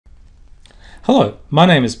Hello, my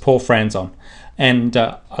name is Paul Franzon, and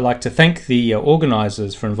I'd like to thank the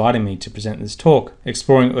organisers for inviting me to present this talk,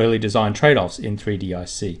 Exploring Early Design Trade-offs in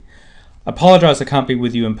 3D-IC. I apologise I can't be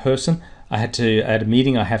with you in person. I had a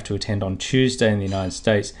meeting I have to attend on Tuesday in the United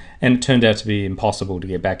States, and it turned out to be impossible to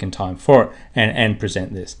get back in time for it and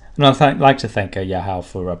present this. And I'd like to thank Yahoo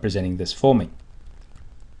for presenting this for me.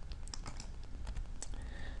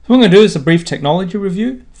 So what I'm going to do is a brief technology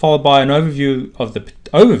review, followed by an overview of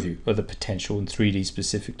the potential in 3D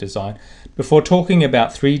specific design, before talking about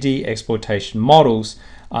 3D exploitation models,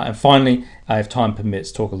 and finally, if time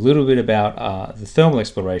permits, talk a little bit about the thermal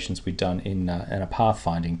explorations we've done in a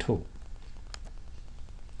pathfinding tool.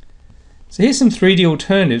 So here's some 3D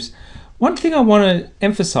alternatives. One thing I want to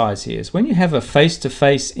emphasize here is when you have a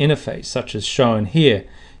face-to-face interface, such as shown here,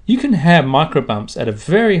 you can have microbumps at a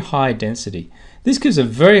very high density. This gives a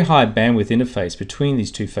very high bandwidth interface between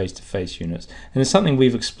these two face-to-face units, and it's something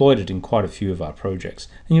we've exploited in quite a few of our projects,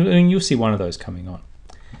 and you'll see one of those coming on.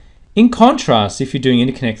 In contrast, if you're doing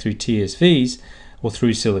interconnect through TSVs or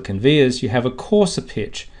through silicon vias, you have a coarser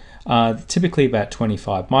pitch, typically about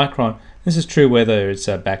 25 micron. This is true whether it's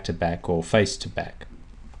back-to-back or face-to-back.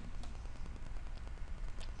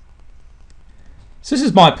 So this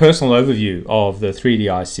is my personal overview of the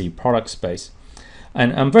 3D-IC product space.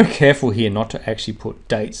 And I'm very careful here not to actually put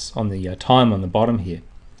dates on the time on the bottom here.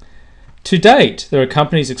 To date, there are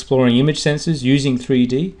companies exploring image sensors using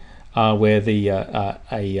 3D, where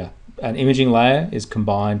an imaging layer is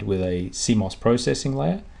combined with a CMOS processing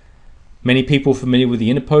layer. Many people familiar with the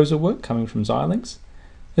interposer work coming from Xilinx.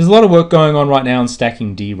 There's a lot of work going on right now on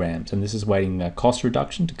stacking DRAMs, and this is waiting cost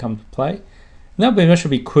reduction to come to play. And that should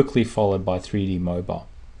be quickly followed by 3D mobile.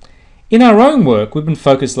 In our own work, we've been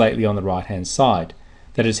focused lately on the right-hand side.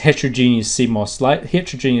 That is heterogeneous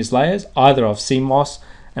layers, either of CMOS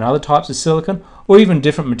and other types of silicon, or even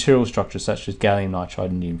different material structures such as gallium nitride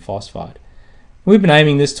and indium phosphide. We've been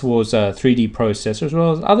aiming this towards 3D processors as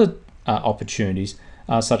well as other opportunities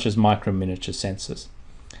such as micro-miniature sensors.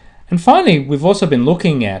 And finally, we've also been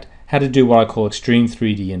looking at how to do what I call extreme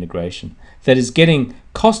 3D integration. That is getting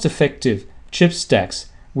cost-effective chip stacks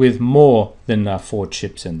with more than 4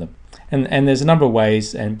 chips in them. And there's a number of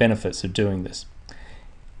ways and benefits of doing this.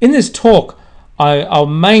 In this talk, I'll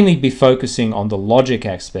mainly be focusing on the logic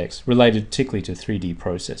aspects related particularly to 3D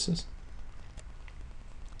processors.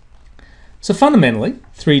 So fundamentally,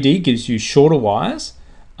 3D gives you shorter wires,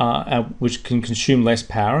 which can consume less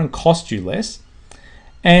power and cost you less.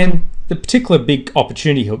 And the particular big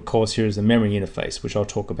opportunity, of course, here is the memory interface, which I'll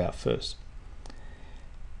talk about first.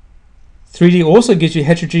 3D also gives you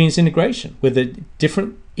heterogeneous integration, where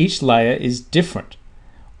each layer is different,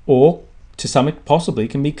 or to some possibly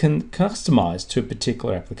can be customized to a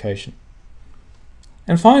particular application.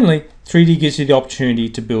 And finally, 3D gives you the opportunity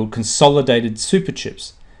to build consolidated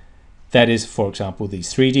superchips. That is, for example,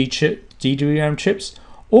 these 3D DRAM chips,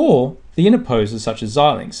 or the interposers such as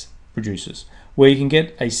Xilinx produces, where you can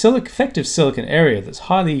get a effective silicon area that's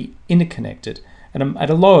highly interconnected at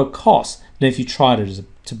a lower cost than if you tried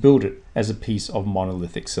to build it as a piece of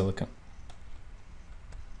monolithic silicon.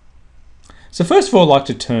 So first of all, I'd like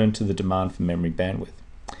to turn to the demand for memory bandwidth.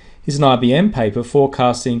 Here's an IBM paper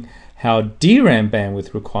forecasting how DRAM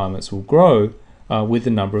bandwidth requirements will grow with the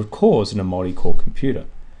number of cores in a multi-core computer.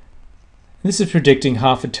 This is predicting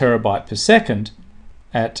 0.5 terabyte per second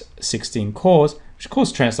at 16 cores, which of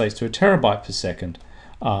course translates to 1 terabyte per second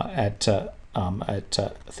at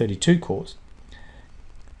 32 cores.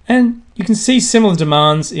 And you can see similar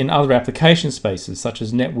demands in other application spaces such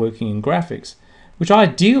as networking and graphics, which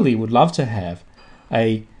ideally would love to have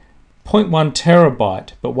a 0.1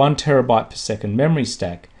 terabyte but 1 terabyte per second memory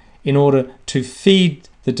stack in order to feed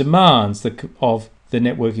the demands of the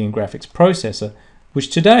networking and graphics processor, which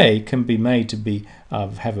today can be made to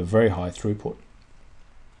have a very high throughput.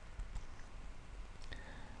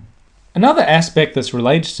 Another aspect that's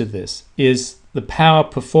related to this is the power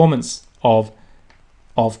performance of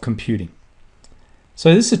computing.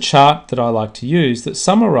 So this is a chart that I like to use that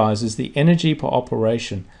summarizes the energy per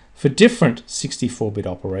operation for different 64-bit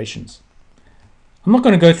operations. I'm not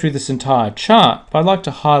going to go through this entire chart, but I'd like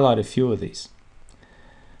to highlight a few of these.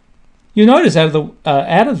 You'll notice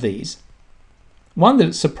out of these, one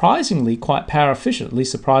that's surprisingly quite power efficient, at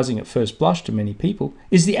least surprising at first blush to many people,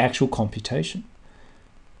 is the actual computation.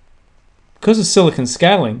 Because of silicon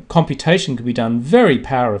scaling, computation can be done very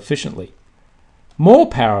power efficiently. More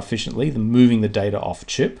power efficiently than moving the data off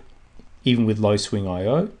chip, even with low swing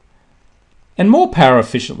I/O, and more power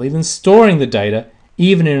efficiently than storing the data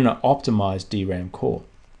even in an optimized DRAM core.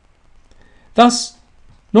 Thus,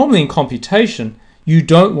 normally in computation, You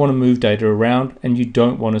don't want to move data around, and you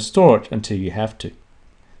don't want to store it until you have to,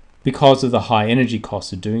 because of the high energy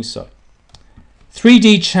cost of doing so.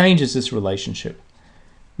 3D changes this relationship.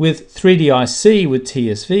 With 3D IC, with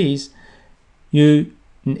TSVs,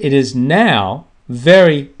 it is now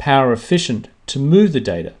very power efficient to move the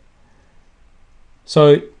data.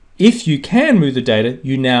 So if you can move the data,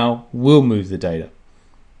 you now will move the data.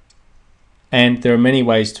 And there are many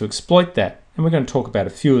ways to exploit that, and we're going to talk about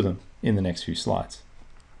a few of them in the next few slides.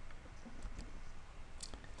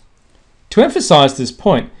 To emphasize this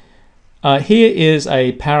point, here is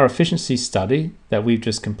a power efficiency study that we've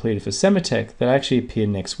just completed for Semitech that actually appeared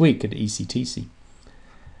next week at ECTC.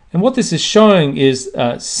 And what this is showing is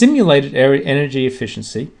simulated energy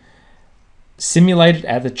efficiency, simulated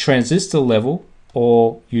at the transistor level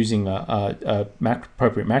or using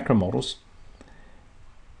appropriate macro models.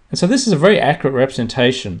 And so this is a very accurate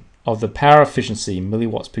representation of the power efficiency in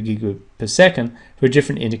milliwatts per gigabit per second for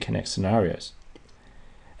different interconnect scenarios.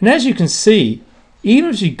 And as you can see, even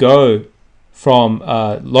as you go from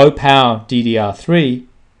low power DDR3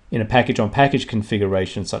 in a package-on-package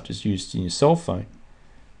configuration such as used in your cell phone,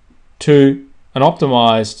 to an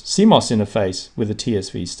optimized CMOS interface with a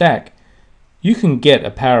TSV stack, you can get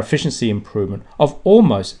a power efficiency improvement of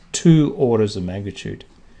almost 2 orders of magnitude.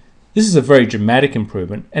 This is a very dramatic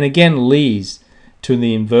improvement, and again leads to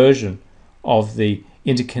the inversion of the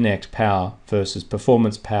interconnect power versus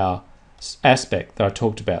performance power aspect that I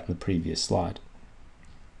talked about in the previous slide.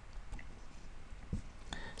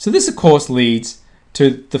 So this of course leads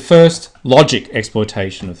to the first logic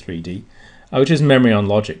exploitation of 3D, which is memory on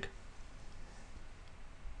logic.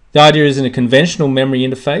 The idea is in a conventional memory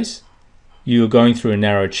interface, you are going through a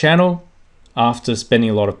narrow channel. After spending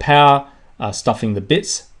a lot of power stuffing the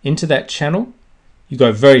bits into that channel, you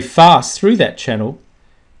go very fast through that channel,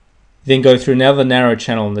 then go through another narrow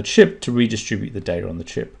channel on the chip to redistribute the data on the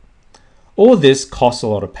chip. All this costs a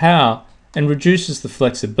lot of power and reduces the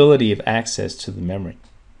flexibility of access to the memory.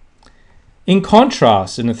 In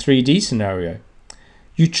contrast, in a 3D scenario,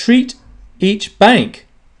 you treat each bank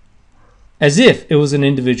as if it was an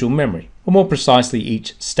individual memory, or more precisely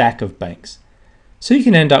each stack of banks. So you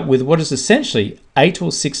can end up with what is essentially 8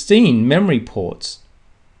 or 16 memory ports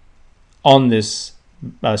on this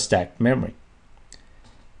stacked memory.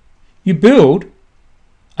 You build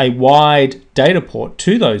a wide data port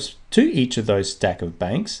to each of those stack of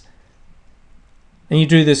banks, and you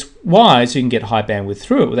do this wide so you can get high bandwidth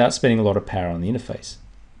through it without spending a lot of power on the interface.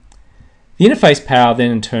 The interface power then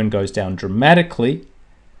in turn goes down dramatically,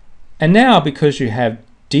 and now because you have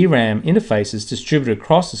DRAM interfaces distributed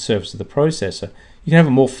across the surface of the processor, you can have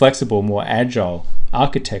a more flexible, more agile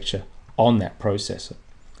architecture on that processor.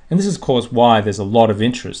 And this is of course why there's a lot of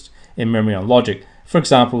interest in memory on logic. For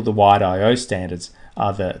example, the wide I/O standards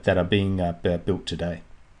that are being built today.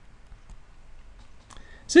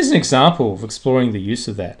 So this is an example of exploring the use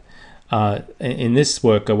of that. In this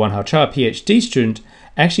work, Wanhao Cha, a PhD student,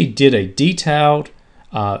 actually did a detailed,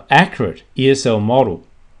 accurate ESL model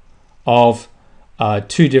of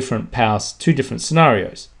two different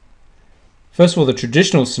scenarios. First of all, the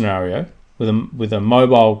traditional scenario with a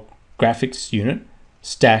mobile graphics unit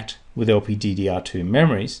stacked with LPDDR2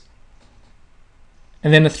 memories,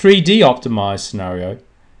 and then a 3D optimized scenario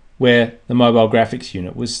where the mobile graphics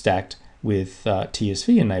unit was stacked with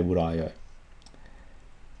TSV enabled I/O.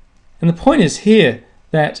 And the point is here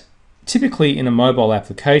that typically in a mobile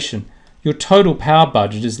application, your total power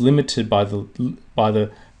budget is limited by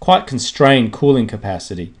the quite constrained cooling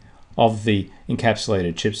capacity of the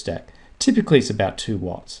encapsulated chip stack. Typically it's about 2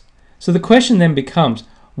 watts. So the question then becomes,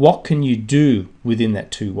 what can you do within that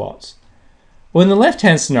 2 watts? Well, in the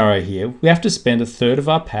left-hand scenario here, we have to spend 1/3 of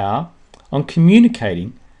our power on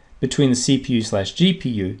communicating between the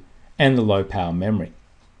CPU/GPU and the low-power memory.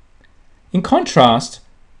 In contrast,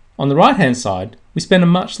 on the right-hand side, we spend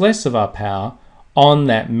much less of our power on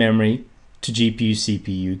that memory to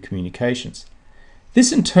GPU-CPU communications.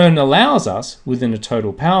 This in turn allows us, within a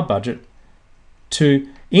total power budget, to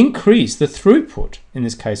increase the throughput, in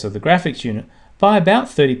this case of the graphics unit, by about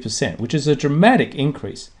 30%, which is a dramatic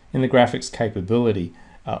increase in the graphics capability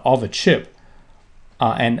of a chip,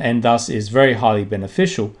 and thus is very highly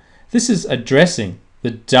beneficial. This is addressing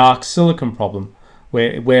the dark silicon problem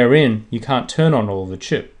wherein you can't turn on all of the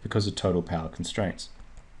chip because of total power constraints.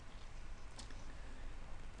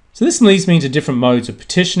 So this leads me to different modes of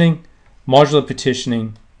partitioning: modular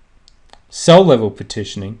partitioning, cell level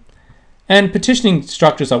partitioning, and partitioning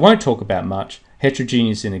structures I won't talk about much.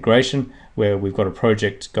 Heterogeneous integration, where we've got a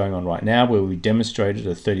project going on right now where we demonstrated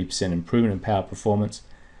a 30% improvement in power performance,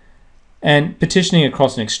 and partitioning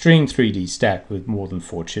across an extreme 3D stack with more than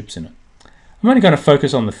 4 chips in it. I'm only going to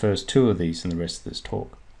focus on the first two of these in the rest of this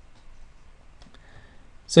talk.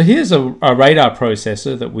 So here's a radar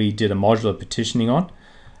processor that we did a modular partitioning on.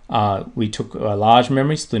 We took a large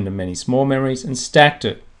memory, split into many small memories, and stacked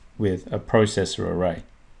it with a processor array.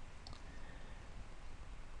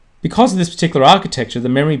 Because of this particular architecture, the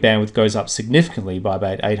memory bandwidth goes up significantly by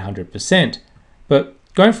about 800%, but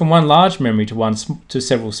going from one large memory to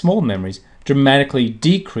several small memories dramatically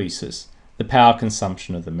decreases the power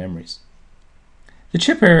consumption of the memories. The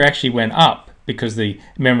chip area actually went up because the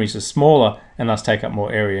memories are smaller and thus take up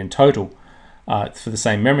more area in total for the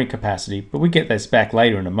same memory capacity, but we get this back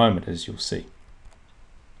later in a moment, as you'll see.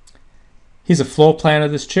 Here's a floor plan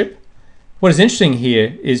of this chip. What is interesting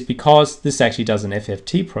here is because this actually does an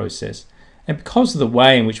FFT process, and because of the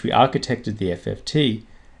way in which we architected the FFT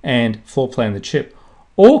and floor plan the chip,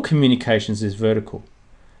 all communications is vertical.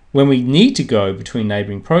 When we need to go between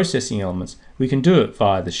neighboring processing elements, we can do it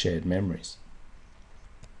via the shared memories.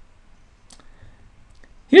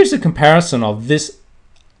 Here's a comparison of this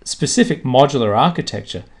specific modular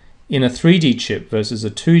architecture in a 3D chip versus a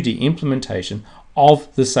 2D implementation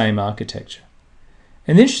of the same architecture.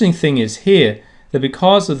 And the interesting thing is here that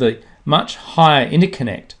because of the much higher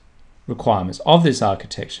interconnect requirements of this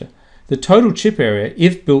architecture, the total chip area,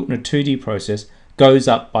 if built in a 2D process, goes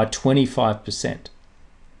up by 25%.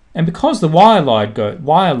 And because the wire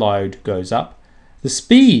load goes up, the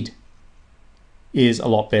speed is a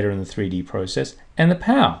lot better in the 3D process, and the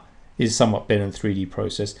power is somewhat better in the 3D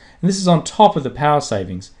process. And this is on top of the power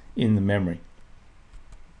savings in the memory.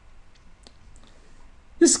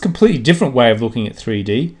 This is a completely different way of looking at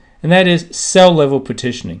 3D, and that is cell level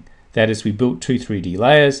partitioning. That is, we built two 3D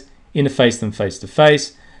layers, interfaced them face to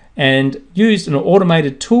face, and used an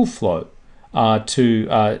automated tool flow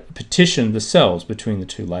to partition the cells between the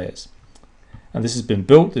two layers. And this has been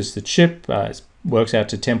built. This is the chip. It works out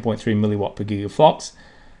to 10.3 milliwatt per gigaflops.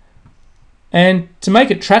 And to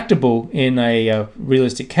make it tractable in a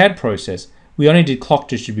realistic CAD process, we only did clock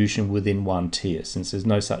distribution within one tier, since there's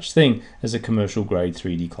no such thing as a commercial grade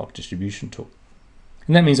 3D clock distribution tool.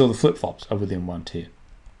 And that means all the flip-flops are within one tier.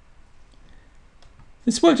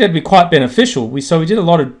 This worked out to be quite beneficial. We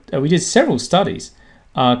did several studies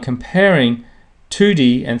comparing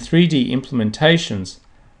 2D and 3D implementations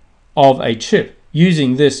of a chip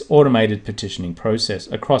using this automated partitioning process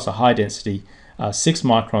across a high density 6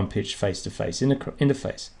 micron pitch face-to-face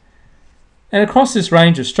interface. And across this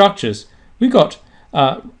range of structures, we got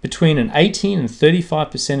between an 18 and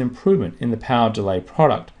 35% improvement in the power delay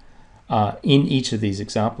product in each of these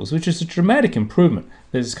examples, which is a dramatic improvement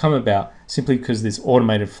that has come about simply because of this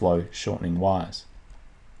automated flow shortening wires.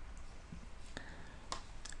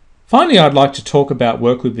 Finally, I'd like to talk about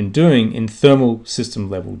work we've been doing in thermal system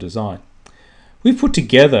level design. We've put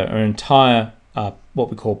together an entire what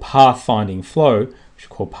we call pathfinding flow, which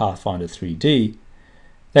we call Pathfinder 3D,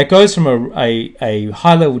 that goes from a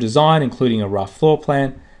high-level design, including a rough floor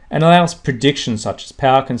plan, and allows predictions such as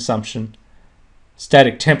power consumption,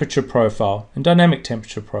 static temperature profile, and dynamic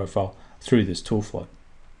temperature profile through this tool flow.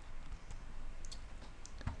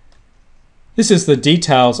 This is the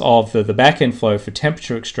details of the backend flow for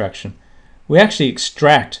temperature extraction. We actually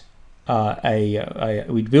extract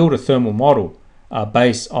we build a thermal model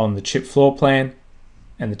based on the chip floor plan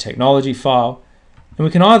and the technology file, and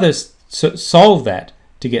we can either solve that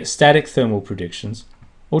to get static thermal predictions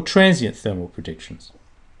or transient thermal predictions.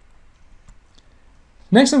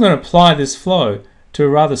 Next, I'm going to apply this flow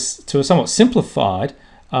to a somewhat simplified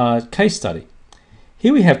case study.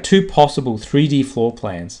 Here we have two possible 3D floor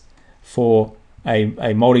plans for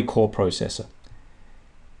a multi-core processor.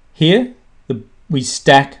 Here we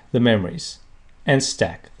stack the memories and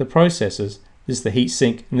stack the processors. This is the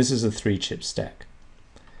heatsink, and this is a 3-chip stack.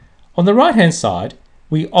 On the right-hand side,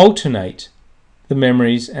 we alternate the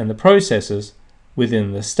memories and the processors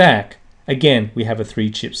within the stack. Again, we have a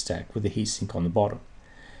 3-chip stack with a heatsink on the bottom.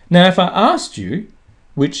 Now, if I asked you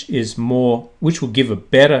which will give a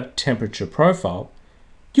better temperature profile,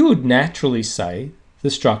 you would naturally say the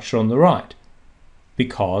structure on the right,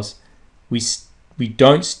 because we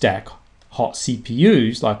don't stack hot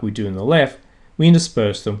CPUs like we do in the left. We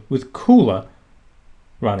intersperse them with cooler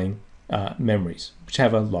running memories, which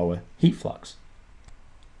have a lower heat flux.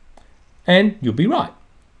 And you'll be right.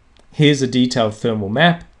 Here's a detailed thermal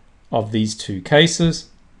map of these two cases.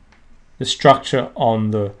 The structure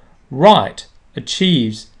on the right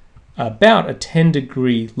achieves about a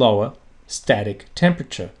 10-degree lower static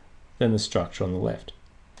temperature than the structure on the left.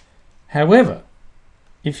 However,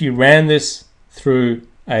 if you ran this through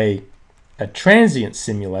a transient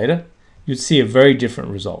simulator, you'd see a very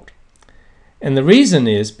different result. And the reason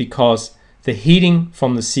is because the heating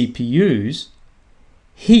from the CPUs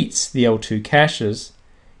heats the L2 caches,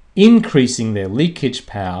 increasing their leakage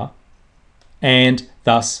power and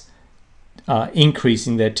thus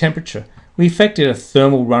increasing their temperature. We effected a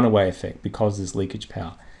thermal runaway effect because of this leakage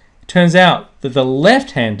power. It turns out that the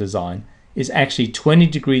left-hand design is actually 20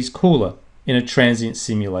 degrees cooler in a transient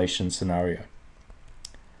simulation scenario.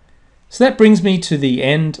 So that brings me to the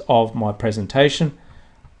end of my presentation.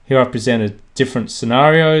 Here I presented different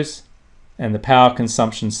scenarios and the power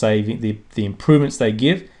consumption saving, the improvements they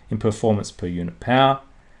give in performance per unit power.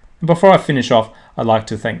 And before I finish off, I'd like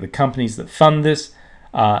to thank the companies that fund this,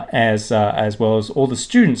 as well as all the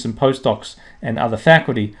students and postdocs and other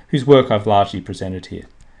faculty whose work I've largely presented here.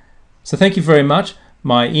 So thank you very much.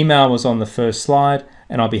 My email was on the first slide,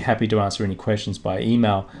 and I'll be happy to answer any questions by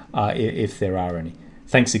email if there are any.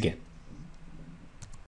 Thanks again.